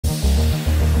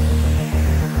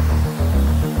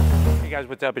guys,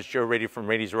 what's up? It's Joe Raiti from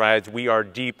Raiti's Rides. We are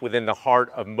deep within the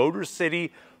heart of Motor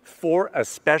City for a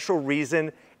special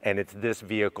reason, and it's this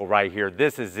vehicle right here.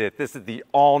 This is it. This is the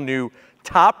all-new,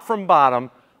 top from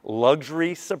bottom,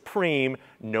 luxury supreme,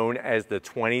 known as the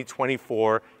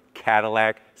 2024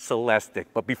 Cadillac Celestiq.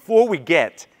 But before we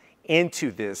get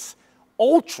into this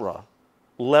ultra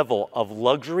level of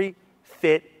luxury,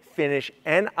 fit, finish,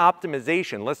 and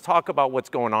optimization, let's talk about what's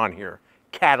going on here.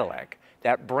 Cadillac,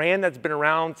 that brand that's been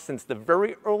around since the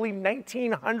very early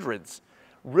 1900s,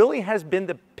 really has been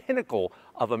the pinnacle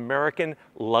of American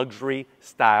luxury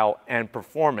style and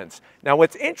performance. Now,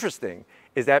 what's interesting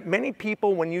is that many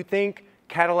people, when you think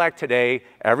Cadillac today,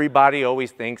 everybody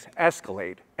always thinks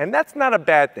Escalade. And that's not a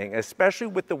bad thing, especially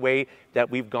with the way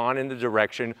that we've gone in the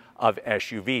direction of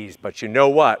SUVs. But you know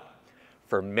what?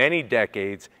 For many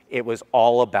decades, it was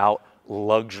all about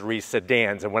luxury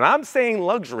sedans. And when I'm saying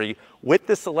luxury with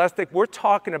the Celestiq, we're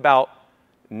talking about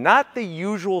not the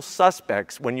usual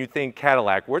suspects when you think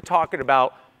Cadillac. We're talking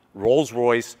about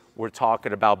Rolls-Royce, we're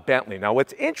talking about Bentley. Now,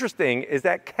 what's interesting is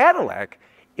that Cadillac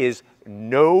is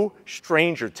no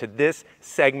stranger to this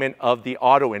segment of the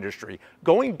auto industry.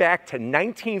 Going back to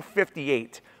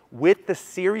 1958 with the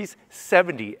Series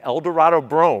 70 Eldorado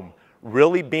Brougham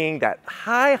really being that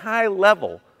high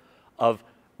level of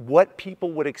what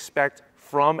people would expect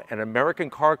from an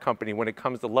American car company when it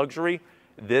comes to luxury.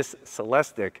 This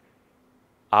Celestiq,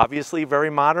 obviously very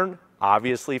modern,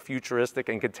 obviously futuristic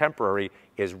and contemporary,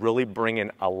 is really bringing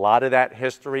a lot of that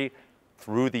history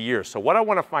through the years. So what I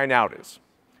want to find out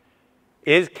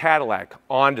is Cadillac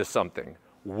onto something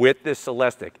with this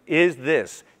Celestiq? Is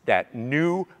this that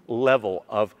new level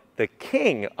of the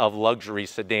king of luxury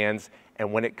sedans?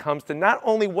 And when it comes to not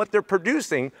only what they're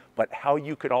producing, but how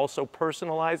you could also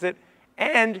personalize it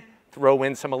and throw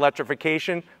in some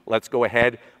electrification, let's go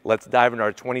ahead, let's dive into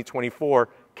our 2024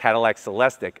 Cadillac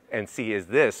Celestiq and see, is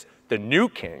this the new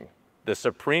king, the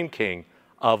supreme king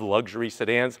of luxury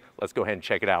sedans? Let's go ahead and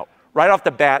check it out. Right off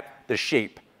the bat, the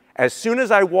shape. As soon as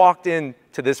I walked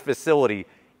into this facility,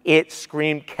 it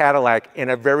screamed Cadillac in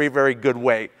a very good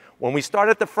way. When we start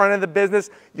at the front of the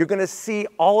business, you're gonna see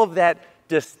all of that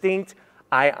distinct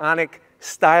ionic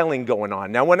styling going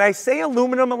on. Now, when I say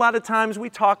aluminum, a lot of times we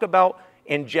talk about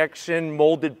injection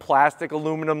molded plastic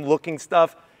aluminum looking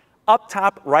stuff. Up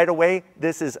top right away,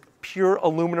 this is pure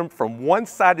aluminum from one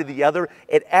side to the other.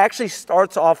 It actually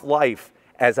starts off life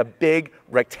as a big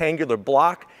rectangular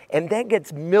block and then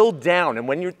gets milled down. And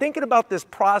when you're thinking about this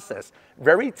process,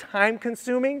 very time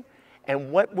consuming,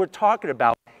 and what we're talking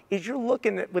about is you're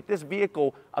looking at, with this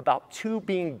vehicle, about 2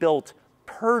 being built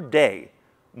per day.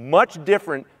 Much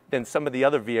different than some of the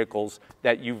other vehicles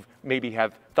that you've maybe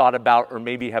have thought about or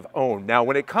maybe have owned. Now,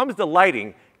 when it comes to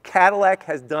lighting, Cadillac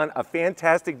has done a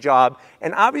fantastic job,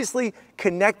 and obviously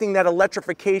connecting that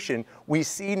electrification, we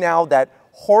see now that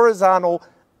horizontal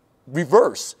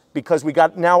reverse, because we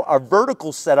got now a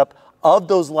vertical setup of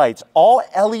those lights, all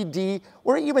LED.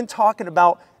 We're even talking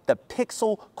about the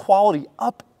pixel quality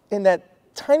up in that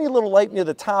tiny little light near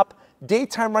the top,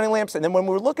 daytime running lamps. And then when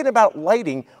we're looking about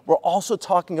lighting, we're also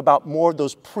talking about more of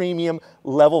those premium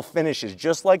level finishes,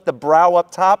 just like the brow up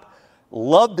top.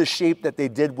 Love the shape that they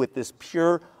did with this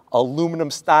pure aluminum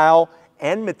style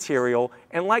and material.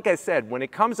 And like I said, when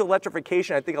it comes to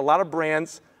electrification, I think a lot of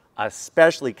brands,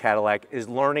 especially Cadillac, is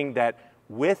learning that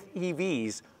with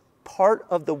EVs, part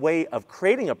of the way of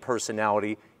creating a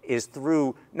personality is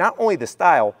through not only the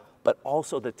style, but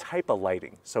also the type of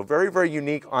lighting. So very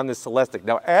unique on the Celestiq.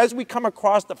 Now, as we come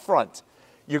across the front,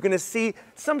 you're gonna see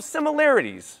some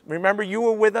similarities. Remember, you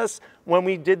were with us when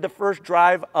we did the first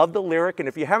drive of the Lyriq, and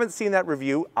if you haven't seen that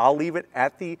review, I'll leave it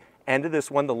at the end of this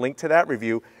one, the link to that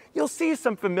review. You'll see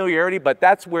some familiarity, but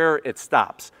that's where it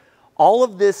stops. All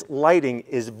of this lighting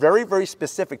is very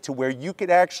specific to where you could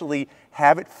actually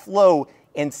have it flow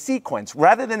in sequence.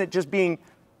 Rather than it just being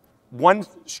one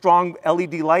strong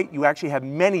LED light, you actually have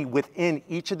many within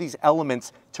each of these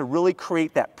elements to really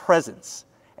create that presence.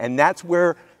 And that's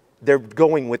where they're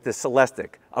going with the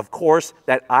Celestiq. Of course,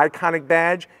 that iconic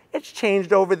badge, it's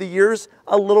changed over the years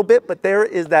a little bit, but there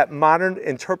is that modern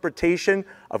interpretation.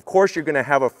 Of course, you're gonna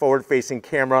have a forward-facing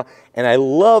camera, and I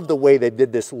love the way they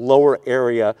did this lower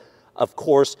area, of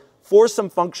course, for some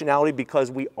functionality,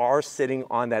 because we are sitting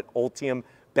on that Ultium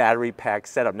battery pack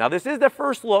setup. Now, this is the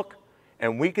first look,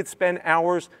 and we could spend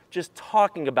hours just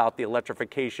talking about the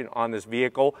electrification on this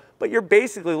vehicle, but you're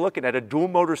basically looking at a dual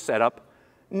motor setup.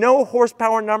 No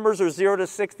horsepower numbers or 0 to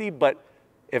 60, but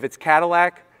if it's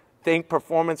Cadillac, think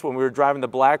performance when we were driving the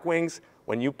Blackwings.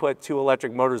 When you put 2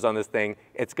 electric motors on this thing,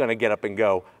 it's gonna get up and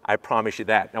go. I promise you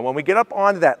that. Now, when we get up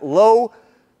onto that low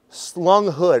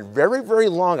slung hood, very, very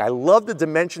long. I love the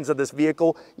dimensions of this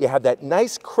vehicle. You have that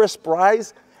nice crisp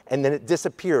rise, and then it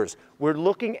disappears. We're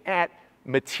looking at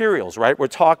materials, right? We're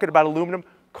talking about aluminum,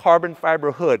 carbon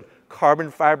fiber hood, carbon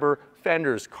fiber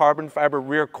fenders, carbon fiber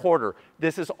rear quarter.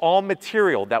 This is all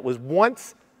material that was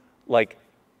once like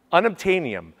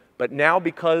unobtainium, but now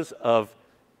because of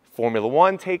Formula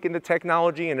One taking the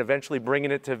technology and eventually bringing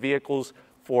it to vehicles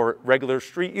for regular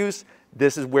street use,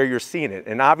 this is where you're seeing it.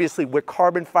 And obviously with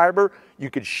carbon fiber, you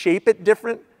could shape it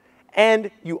different, and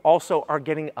you also are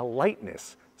getting a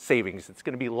lightness savings. It's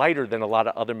going to be lighter than a lot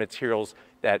of other materials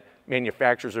that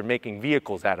manufacturers are making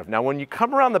vehicles out of. Now, when you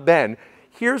come around the bend,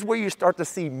 here's where you start to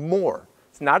see more.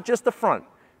 It's not just the front.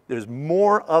 There's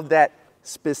more of that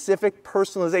specific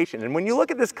personalization. And when you look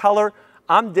at this color,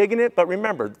 I'm digging it, but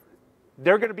remember,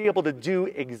 they're going to be able to do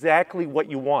exactly what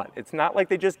you want. It's not like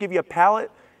they just give you a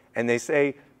palette and they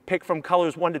say, pick from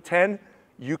colors 1 to 10.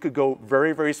 You could go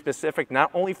very, very specific,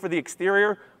 not only for the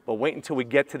exterior, but wait until we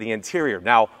get to the interior.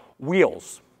 Now,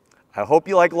 wheels. I hope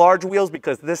you like large wheels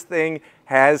because this thing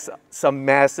has some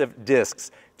massive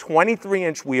discs.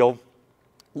 23-inch wheel.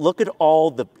 Look at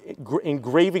all the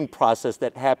engraving process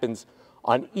that happens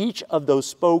on each of those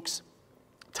spokes.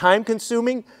 Time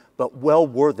consuming, but well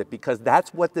worth it because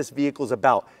that's what this vehicle is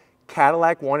about.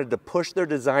 Cadillac wanted to push their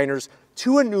designers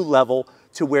to a new level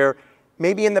to where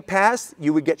maybe in the past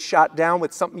you would get shot down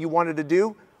with something you wanted to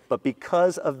do, but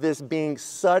because of this being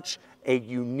such a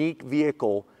unique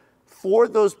vehicle for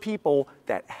those people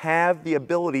that have the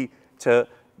ability to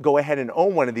go ahead and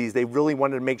own one of these, they really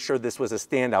wanted to make sure this was a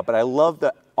standout. But I love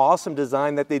the awesome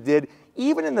design that they did,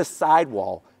 even in the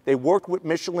sidewall. They worked with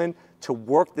Michelin to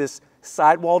work this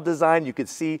sidewall design. You could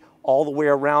see all the way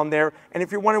around there. And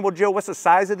if you're wondering, well, Joe, what's the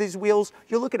size of these wheels?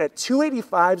 You're looking at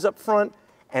 285s up front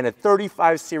and a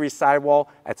 35 series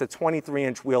sidewall. That's a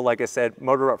 23-inch wheel, like I said,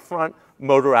 motor up front,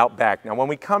 motor out back. Now, when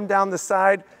we come down the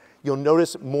side, you'll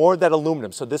notice more of that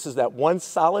aluminum. So this is that one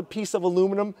solid piece of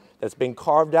aluminum that's been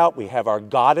carved out. We have our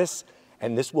goddess,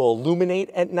 and this will illuminate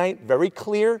at night, very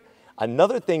clear.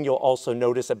 Another thing you'll also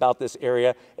notice about this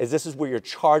area is this is where your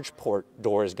charge port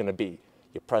door is gonna be.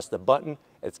 You press the button,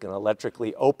 it's gonna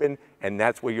electrically open, and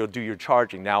that's where you'll do your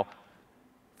charging. Now,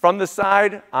 from the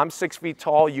side, I'm 6 feet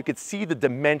tall. You could see the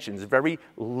dimensions, very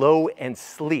low and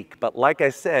sleek, but like I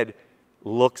said,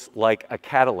 looks like a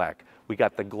Cadillac. We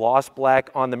got the gloss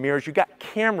black on the mirrors. You got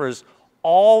cameras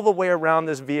all the way around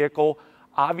this vehicle.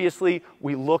 Obviously,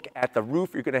 we look at the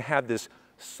roof. You're gonna have this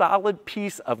solid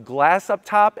piece of glass up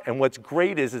top. And what's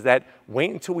great is that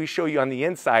wait until we show you on the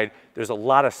inside, there's a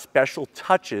lot of special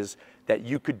touches that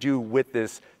you could do with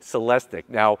this Celestiq.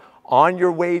 Now, on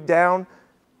your way down,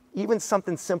 even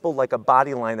something simple like a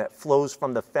body line that flows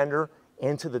from the fender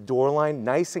into the door line,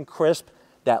 nice and crisp.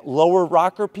 That lower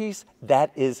rocker piece,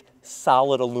 that is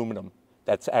solid aluminum.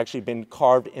 That's actually been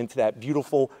carved into that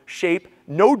beautiful shape.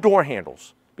 No door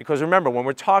handles, because remember, when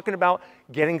we're talking about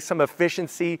getting some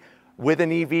efficiency with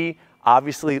an EV,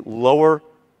 obviously lower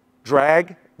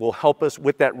drag will help us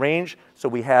with that range. So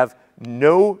we have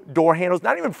no door handles,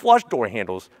 not even flush door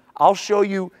handles. I'll show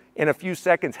you in a few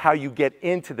seconds how you get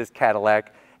into this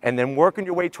Cadillac and then working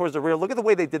your way towards the rear. Look at the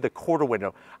way they did the quarter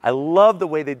window. I love the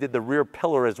way they did the rear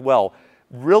pillar as well.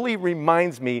 Really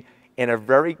reminds me in a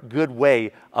very good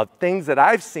way of things that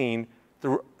I've seen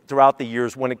throughout the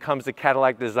years when it comes to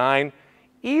Cadillac design.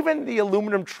 Even the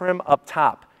aluminum trim up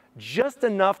top, just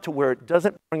enough to where it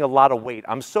doesn't bring a lot of weight.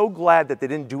 I'm so glad that they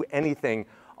didn't do anything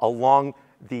along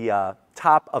the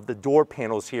top of the door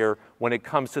panels here when it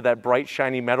comes to that bright,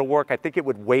 shiny metalwork. I think it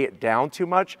would weigh it down too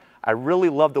much. I really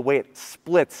love the way it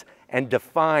splits and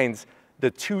defines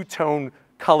the two-tone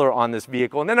color on this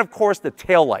vehicle. And then, of course, the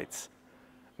taillights.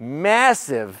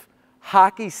 Massive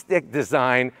hockey stick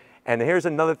design. And here's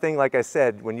another thing, like I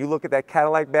said, when you look at that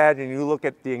Cadillac badge and you look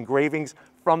at the engravings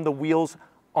from the wheels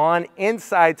on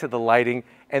inside to the lighting,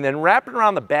 and then wrapping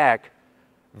around the back,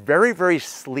 very, very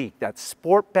sleek. That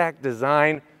sport back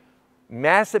design,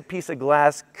 massive piece of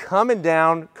glass coming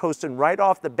down, coasting right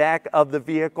off the back of the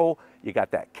vehicle. You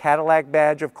got that Cadillac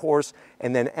badge, of course.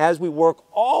 And then as we work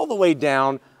all the way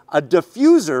down, a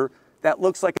diffuser that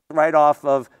looks like it's right off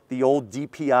of the old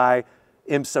DPI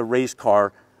IMSA race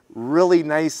car. Really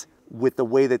nice with the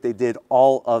way that they did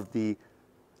all of the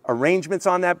arrangements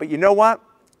on that. But you know what?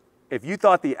 If you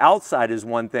thought the outside is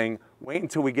one thing, wait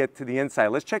until we get to the inside.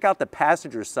 Let's check out the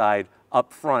passenger side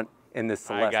up front in this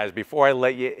Celestiq. All right, guys, before I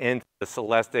let you into the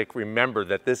Celestiq, remember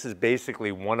that this is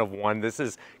basically one of one. This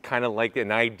is kind of like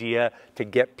an idea to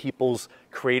get people's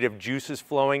creative juices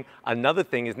flowing. Another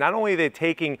thing is not only are they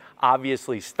taking,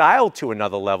 obviously, style to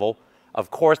another level, Of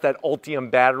course, that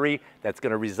Ultium battery that's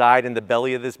going to reside in the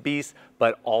belly of this beast,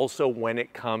 but also when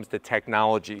it comes to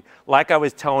technology. Like I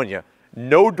was telling you,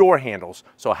 no door handles.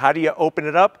 So how do you open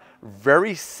it up?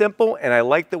 Very simple, and I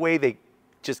like the way they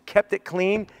just kept it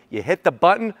clean. You hit the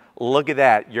button, look at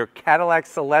that. Your Cadillac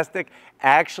Celestiq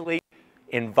actually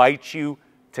invites you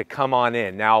to come on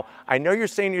in. Now, I know you're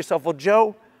saying to yourself, well,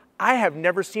 Joe, I have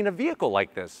never seen a vehicle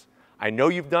like this. I know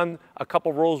you've done a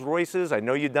couple Rolls-Royces. I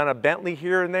know you've done a Bentley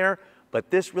here and there, but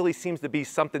this really seems to be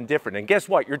something different. And guess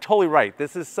what? You're totally right.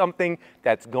 This is something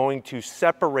that's going to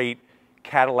separate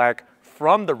Cadillac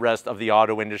from the rest of the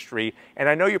auto industry. And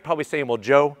I know you're probably saying, well,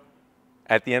 Joe,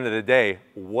 at the end of the day,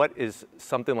 what is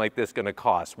something like this going to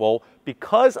cost? Well,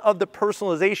 because of the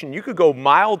personalization, you could go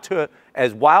mild to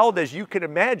as wild as you can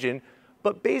imagine,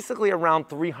 but basically around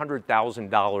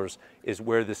 $300,000 is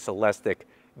where the Celestiq,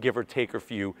 give or take a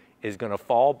few, is going to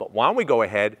fall. But why don't we go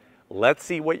ahead, let's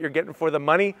see what you're getting for the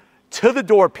money. To the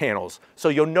door panels. So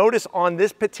you'll notice on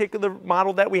this particular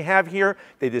model that we have here,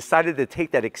 they decided to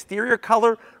take that exterior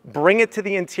color, bring it to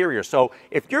the interior. So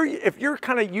if you're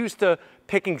kind of used to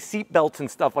picking seat belts and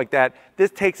stuff like that,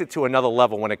 this takes it to another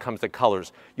level when it comes to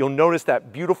colors. You'll notice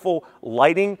that beautiful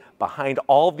lighting behind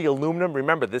all of the aluminum.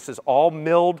 Remember, this is all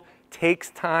milled, takes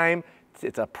time,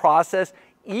 it's a process.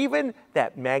 Even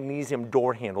that magnesium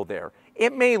door handle there,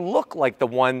 it may look like the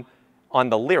one on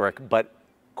the Lyriq, but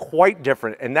quite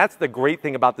different. And that's the great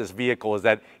thing about this vehicle, is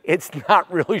that it's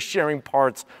not really sharing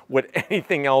parts with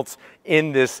anything else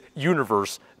in this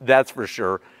universe, that's for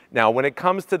sure. Now, when it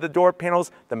comes to the door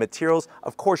panels, the materials,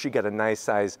 of course, you get a nice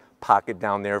size pocket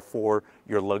down there for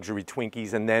your luxury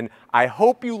Twinkies. And then I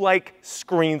hope you like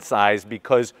screen size,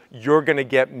 because you're gonna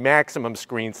get maximum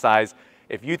screen size.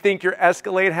 If you think your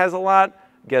Escalade has a lot,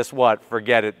 guess what?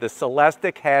 Forget it. The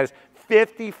Celestiq has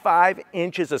 55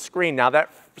 inches of screen. Now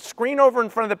that screen over in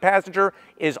front of the passenger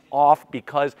is off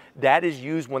because that is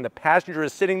used when the passenger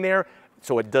is sitting there,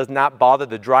 so it does not bother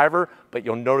the driver, but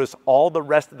you'll notice all the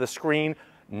rest of the screen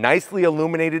nicely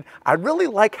illuminated. I really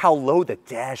like how low the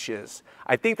dash is.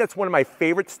 I think that's one of my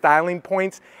favorite styling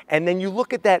points. And then you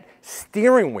look at that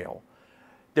steering wheel.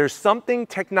 There's something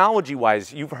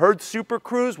technology-wise. You've heard Super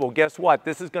Cruise. Well, guess what?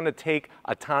 This is going to take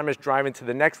autonomous driving to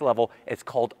the next level. It's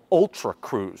called Ultra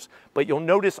Cruise. But you'll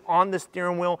notice on the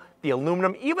steering wheel, the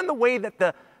aluminum, even the way that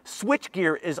the switch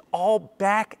gear is all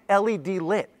back LED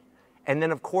lit. And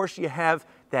then, of course, you have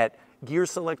that gear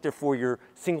selector for your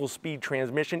single-speed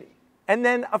transmission. And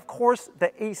then, of course,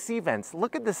 the AC vents.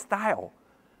 Look at the style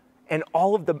and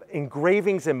all of the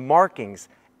engravings and markings.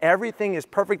 Everything is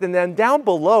perfect. And then down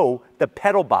below, the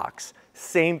pedal box,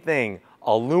 same thing.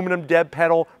 Aluminum dead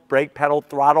pedal, brake pedal,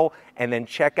 throttle, and then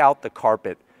check out the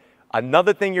carpet.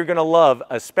 Another thing you're gonna love,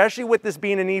 especially with this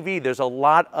being an EV, there's a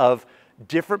lot of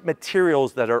different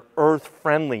materials that are earth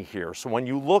friendly here. So when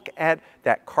you look at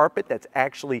that carpet, that's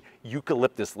actually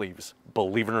eucalyptus leaves,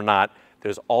 believe it or not.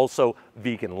 There's also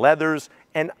vegan leathers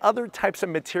and other types of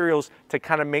materials to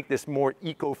kind of make this more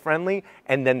eco-friendly.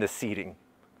 And then the seating.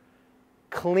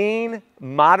 Clean,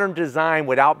 modern design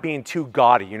without being too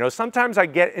gaudy. You know, sometimes I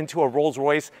get into a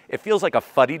Rolls-Royce, it feels like a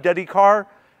fuddy-duddy car.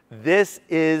 This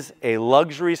is a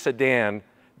luxury sedan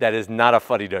that is not a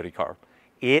fuddy-duddy car.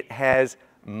 It has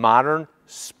modern,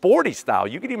 sporty style.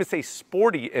 You could even say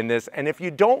sporty in this. And if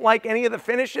you don't like any of the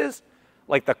finishes,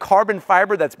 like the carbon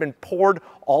fiber that's been poured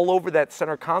all over that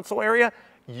center console area,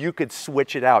 you could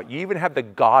switch it out. You even have the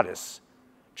goddess,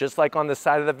 just like on the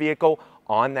side of the vehicle,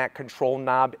 on that control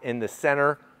knob in the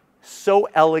center. So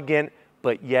elegant,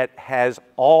 but yet has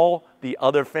all the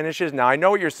other finishes. Now, I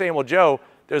know what you're saying. Well, Joe,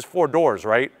 there's 4 doors,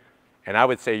 right? And I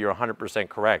would say you're 100%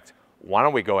 correct. Why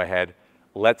don't we go ahead?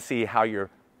 Let's see how your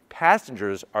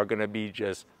passengers are going to be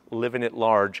just living at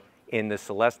large in the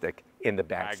Celestiq in the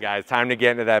back. All right, guys, time to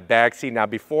get into that back seat. Now,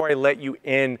 before I let you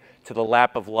in to the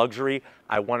lap of luxury,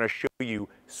 I want to show you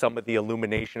some of the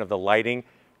illumination of the lighting.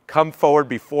 Come forward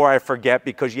before I forget,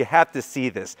 because you have to see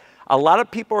this. A lot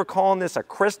of people are calling this a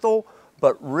crystal,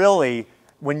 but really,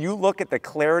 when you look at the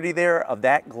clarity there of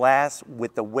that glass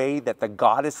with the way that the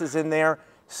goddess is in there,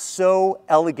 so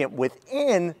elegant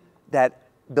within that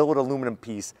billet aluminum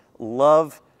piece.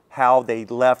 Love how they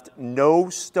left no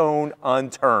stone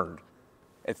unturned.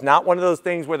 It's not one of those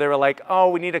things where they were like, oh,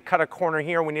 we need to cut a corner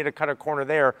here, we need to cut a corner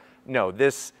there. No,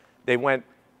 they went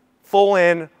full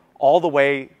in all the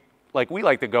way, like we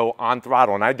like to go on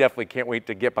throttle, and I definitely can't wait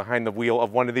to get behind the wheel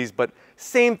of one of these. But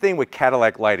same thing with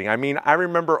Cadillac lighting. I mean, I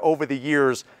remember over the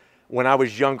years when I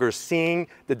was younger, seeing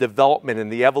the development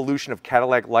and the evolution of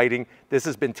Cadillac lighting. This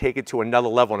has been taken to another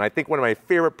level, and I think one of my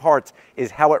favorite parts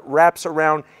is how it wraps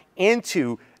around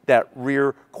into that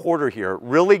rear quarter here. It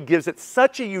really gives it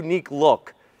such a unique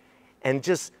look. and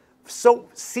just so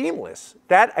seamless.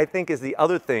 That, I think, is the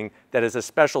other thing that is a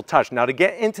special touch. Now, to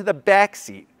get into the back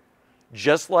seat,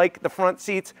 just like the front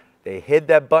seats, they hid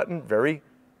that button very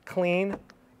clean.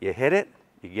 You hit it,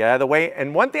 you get out of the way.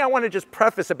 And one thing I want to just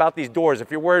preface about these doors, if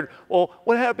you're worried, well,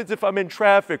 what happens if I'm in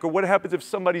traffic, or what happens if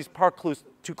somebody's parked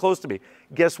too close to me?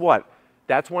 Guess what?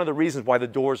 That's one of the reasons why the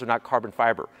doors are not carbon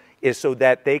fiber, is so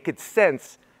that they could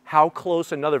sense how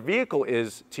close another vehicle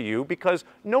is to you, because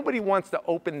nobody wants to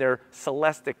open their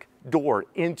Celestiq door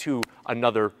into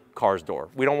another car's door.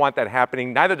 We don't want that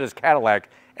happening, neither does Cadillac,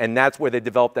 and that's where they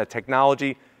developed that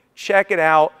technology. Check it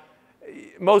out.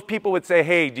 Most people would say,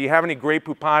 hey, do you have any Grey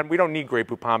Poupon? We don't need Grey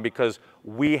Poupon because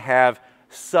we have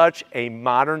such a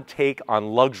modern take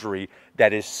on luxury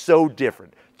that is so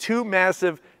different. 2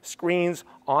 massive screens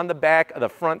on the back of the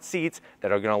front seats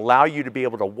that are going to allow you to be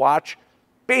able to watch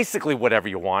basically whatever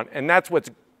you want. And that's what's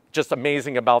just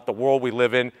amazing about the world we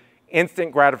live in.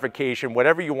 Instant gratification.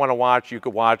 Whatever you want to watch, you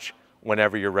can watch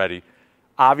whenever you're ready.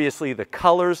 Obviously, the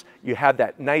colors, you have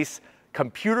that nice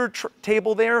computer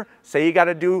table there. Say you got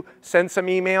to send some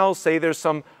emails. Say there's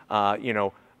some,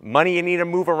 money you need to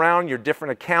move around, your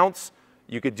different accounts.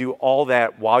 You could do all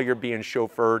that while you're being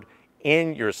chauffeured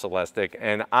in your Celestiq.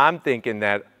 And I'm thinking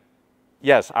that,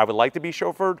 yes, I would like to be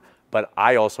chauffeured, but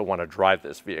I also want to drive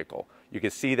this vehicle. You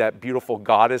can see that beautiful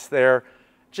goddess there.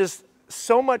 Just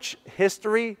so much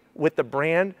history with the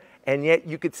brand, and yet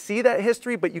you could see that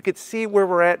history, but you could see where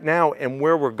we're at now and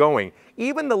where we're going.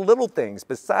 Even the little things,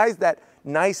 besides that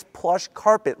nice plush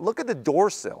carpet, look at the door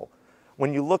sill.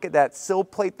 When you look at that sill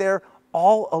plate there,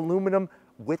 all aluminum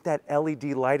with that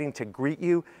LED lighting to greet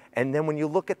you. And then when you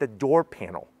look at the door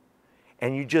panel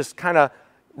and you just kind of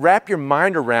wrap your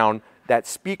mind around that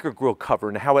speaker grille cover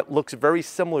and how it looks very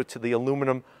similar to the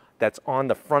aluminum that's on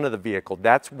the front of the vehicle.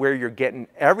 That's where you're getting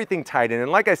everything tied in.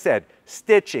 And like I said,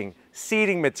 stitching,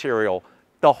 seating material,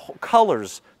 the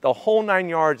colors, the whole 9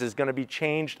 yards is going to be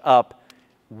changed up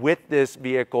with this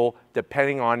vehicle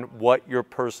depending on what your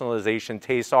personalization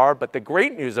tastes are. But the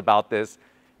great news about this,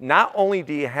 not only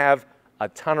do you have a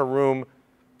ton of room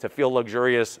to feel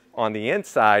luxurious on the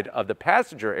inside of the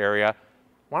passenger area,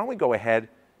 why don't we go ahead?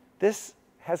 This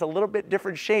has a little bit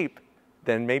different shape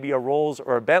than maybe a Rolls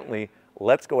or a Bentley.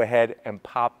 Let's go ahead and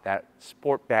pop that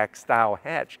Sportback style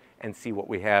hatch and see what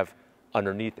we have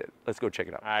underneath it. Let's go check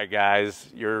it out. All right, guys,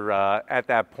 you're at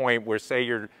that point where, say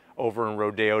you're over in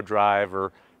Rodeo Drive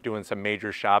or doing some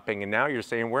major shopping, and now you're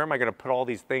saying, where am I gonna put all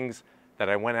these things that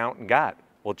I went out and got?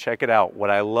 Well, check it out. What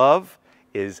I love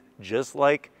is, just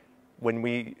like when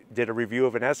we did a review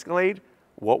of an Escalade,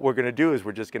 what we're gonna do is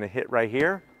we're just gonna hit right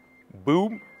here,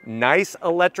 boom, nice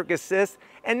electric assist.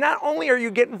 And not only are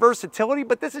you getting versatility,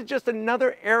 but this is just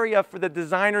another area for the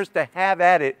designers to have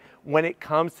at it when it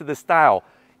comes to the style.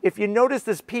 If you notice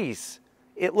this piece,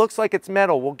 it looks like it's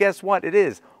metal. Well, guess what? It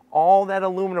is. All that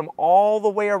aluminum all the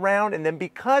way around. And then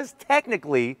because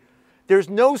technically there's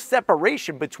no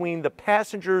separation between the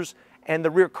passengers and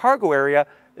the rear cargo area,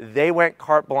 they went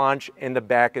carte blanche in the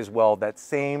back as well. That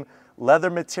same leather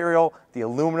material, the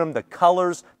aluminum, the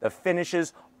colors, the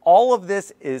finishes, all of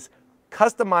this is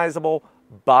customizable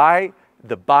by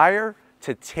the buyer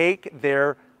to take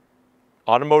their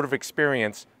automotive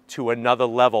experience to another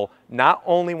level, not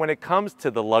only when it comes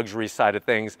to the luxury side of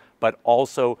things, but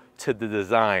also to the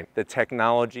design, the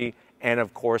technology, and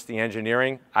of course the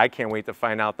engineering. I can't wait to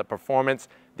find out the performance.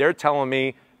 They're telling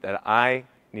me that I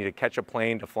need to catch a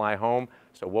plane to fly home.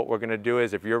 So what we're gonna do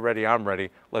is, if you're ready, I'm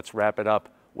ready. Let's wrap it up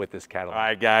with this Cadillac. All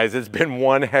right, guys, it's been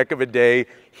one heck of a day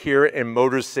here in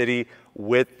Motor City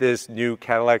with this new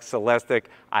Cadillac Celestiq.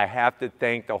 I have to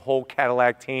thank the whole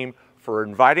Cadillac team for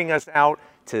inviting us out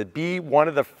to be one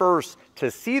of the first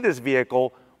to see this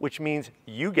vehicle, which means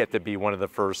you get to be one of the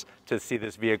first to see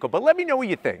this vehicle. But let me know what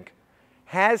you think.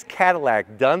 Has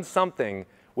Cadillac done something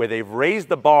where they've raised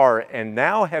the bar and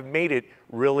now have made it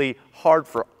really hard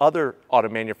for other auto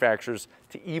manufacturers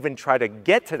to even try to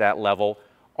get to that level?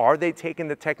 Are they taking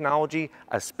the technology,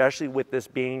 especially with this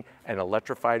being an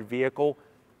electrified vehicle,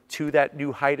 to that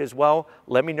new height as well?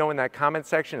 Let me know in that comment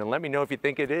section, and let me know if you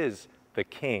think it is the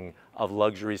king of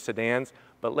luxury sedans.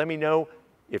 But let me know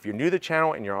if you're new to the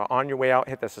channel and you're on your way out,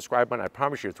 hit that subscribe button. I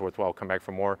promise you it's worthwhile. Come back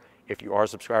for more. If you are a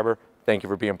subscriber, thank you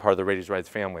for being part of the Raiti's Rides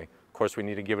family. Of course, we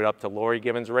need to give it up to Lori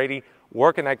Gibbons Raiti,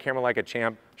 working that camera like a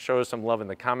champ. Show us some love in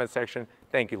the comment section.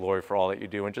 Thank you, Lori, for all that you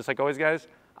do. And just like always, guys,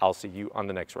 I'll see you on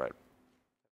the next ride.